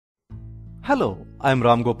Hello, I'm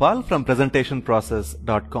Ramgopal from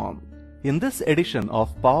presentationprocess.com. In this edition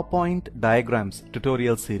of PowerPoint Diagrams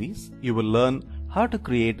tutorial series, you will learn how to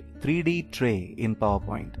create 3D tray in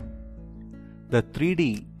PowerPoint. The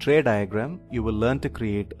 3D tray diagram you will learn to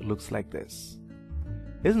create looks like this.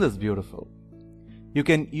 Isn't this beautiful? You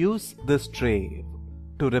can use this tray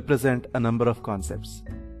to represent a number of concepts.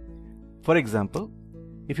 For example,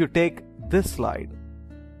 if you take this slide,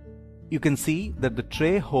 you can see that the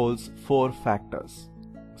tray holds 4 factors.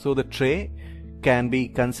 So the tray can be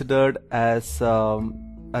considered as a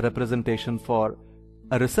representation for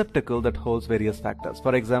a receptacle that holds various factors.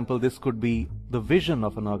 For example, this could be the vision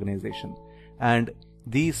of an organization, and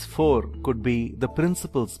these 4 could be the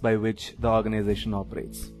principles by which the organization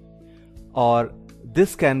operates. Or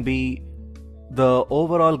this can be the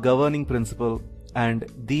overall governing principle, and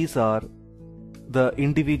these are the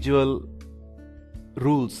individual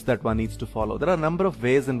rules that one needs to follow. There are a number of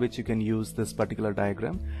ways in which you can use this particular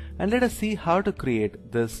diagram, and let us see how to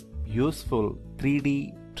create this useful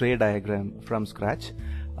 3D tray diagram from scratch.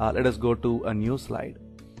 Let us go to a new slide.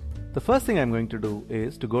 The first thing I'm going to do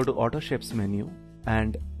is to go to Auto Shapes menu,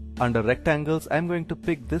 and under rectangles I'm going to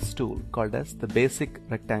pick this tool called as the basic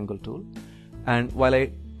rectangle tool, and while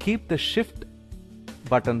I keep the shift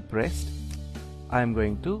button pressed, I'm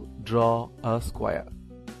going to draw a square.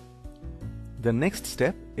 The next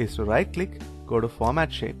step is to right click, go to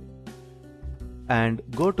Format Shape, and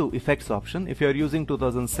go to Effects option. If you are using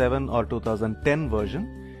 2007 or 2010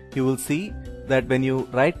 version, you will see that when you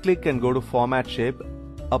right click and go to Format Shape,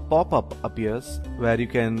 a pop-up appears where you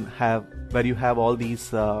have all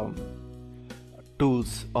these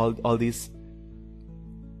tools, all these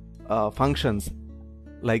functions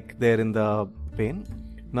like there in the pane.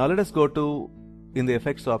 Now let us go to, in the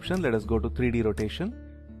Effects option, let us go to 3D rotation.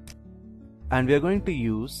 And we are going to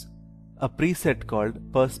use a preset called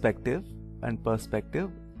Perspective and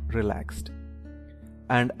Perspective Relaxed.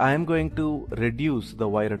 And I am going to reduce the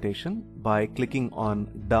Y rotation by clicking on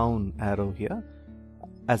down arrow here.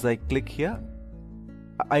 As I click here,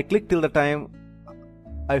 I click till the time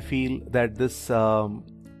I feel that this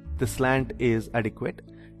slant is adequate.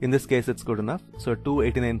 In this case, it's good enough. So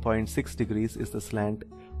 289.6 degrees is the slant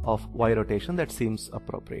of Y rotation that seems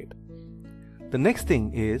appropriate. The next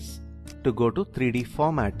thing is to go to 3D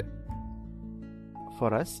format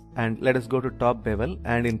for us, and let us go to top bevel,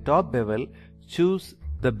 and in top bevel choose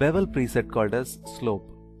the bevel preset called as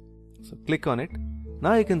slope. So click on it.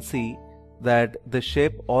 Now you can see that the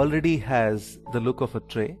shape already has the look of a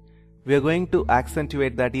tray. We are going to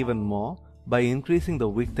accentuate that even more by increasing the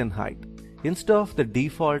width and height. Instead of the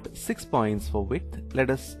default 6 points for width, let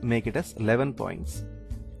us make it as 11 points.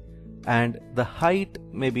 And the height,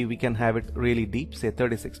 maybe we can have it really deep, say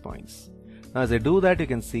 36 points. Now as I do that, you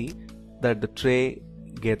can see that the tray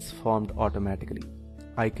gets formed automatically.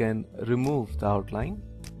 I can remove the outline,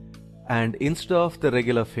 and instead of the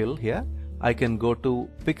regular fill here, I can go to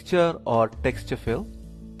picture or texture fill,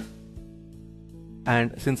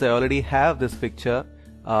 and since I already have this picture,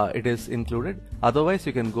 it is included. Otherwise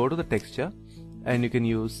you can go to the texture and you can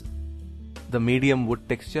use the medium wood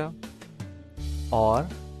texture, or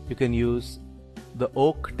you can use the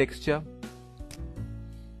oak texture,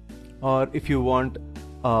 or if you want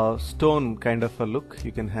a stone kind of a look,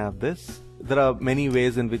 you can have this. There are many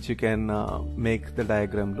ways in which you can make the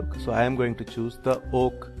diagram look. So I am going to choose the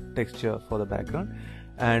oak texture for the background,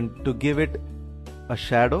 and to give it a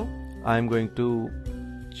shadow, I am going to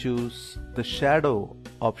choose the shadow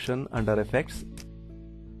option under Effects,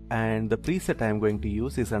 and the preset I am going to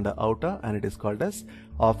use is under Outer, and it is called as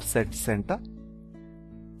Offset Center.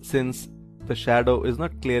 Since the shadow is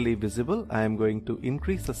not clearly visible, I am going to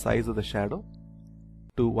increase the size of the shadow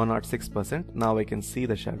to 106%. Now I can see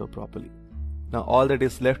the shadow properly. Now all that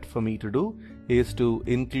is left for me to do is to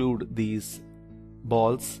include these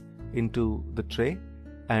balls into the tray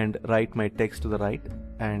and write my text to the right,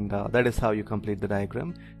 and that is how you complete the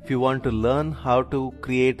diagram. If you want to learn how to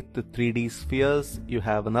create the 3D spheres, you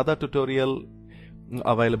have another tutorial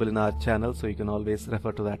available in our channel, so you can always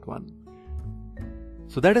refer to that one.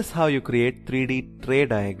 So that is how you create 3D tray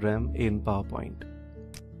diagram in PowerPoint.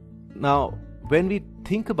 Now, when we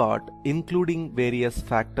think about including various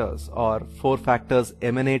factors or 4 factors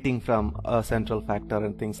emanating from a central factor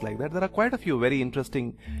and things like that, there are quite a few very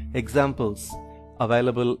interesting examples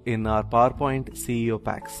available in our PowerPoint CEO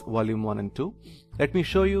Packs Volume 1 and 2. Let me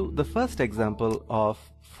show you the first example of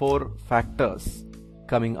 4 factors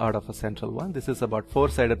coming out of a central one. This is about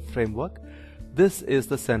 4-sided framework. This is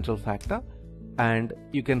the central factor, and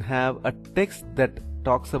you can have a text that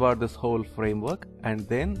talks about this whole framework, and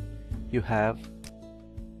then you have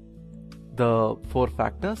the 4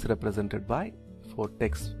 factors represented by 4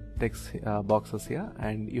 text boxes here,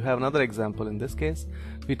 and you have another example. In this case,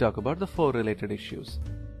 we talk about the 4 related issues.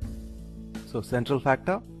 So central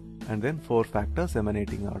factor, and then 4 factors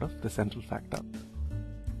emanating out of the central factor.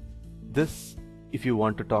 This, if you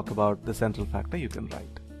want to talk about the central factor, you can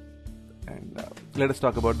write. And let us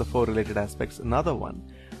talk about the 4 related aspects. Another one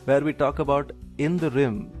where we talk about in the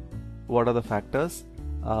rim, what are the factors?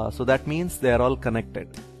 So that means they are all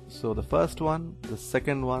connected. So the first one, the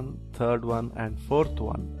second one, third one, and fourth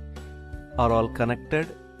one are all connected,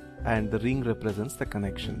 and the ring represents the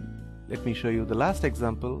connection. Let me show you the last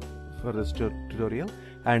example for this tutorial,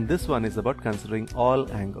 and this one is about considering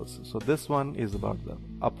all angles. So this one is about the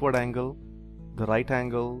upward angle, the right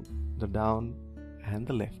angle, the down, and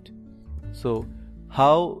the left. So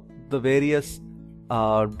how the various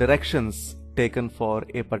directions taken for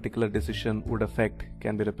a particular decision would affect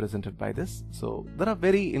can be represented by this. So there are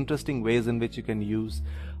very interesting ways in which you can use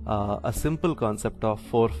a simple concept of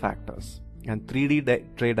 4 factors, and 3D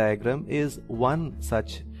tray diagram is one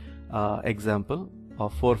such example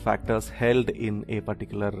of 4 factors held in a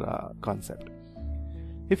particular concept.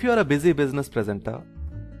 If you are a busy business presenter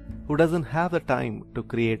who doesn't have the time to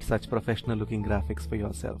create such professional looking graphics for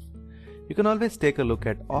yourself, you can always take a look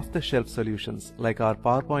at off-the-shelf solutions like our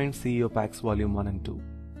PowerPoint CEO Packs Volume 1 and 2.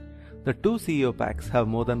 The 2 CEO Packs have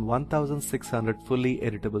more than 1,600 fully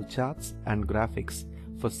editable charts and graphics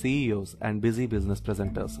for CEOs and busy business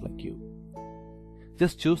presenters like you.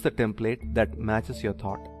 Just choose the template that matches your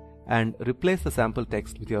thought and replace the sample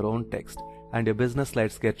text with your own text, and your business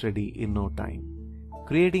slides get ready in no time.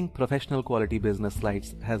 Creating professional quality business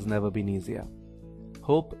slides has never been easier.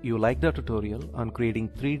 Hope you liked our tutorial on creating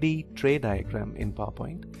 3D tray diagram in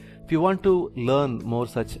PowerPoint. If you want to learn more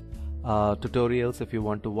such tutorials, if you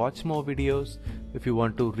want to watch more videos, if you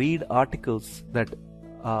want to read articles that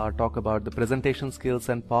talk about the presentation skills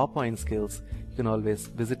and PowerPoint skills, you can always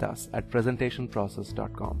visit us at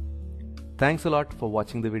presentationprocess.com. Thanks a lot for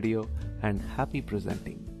watching the video, and happy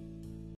presenting.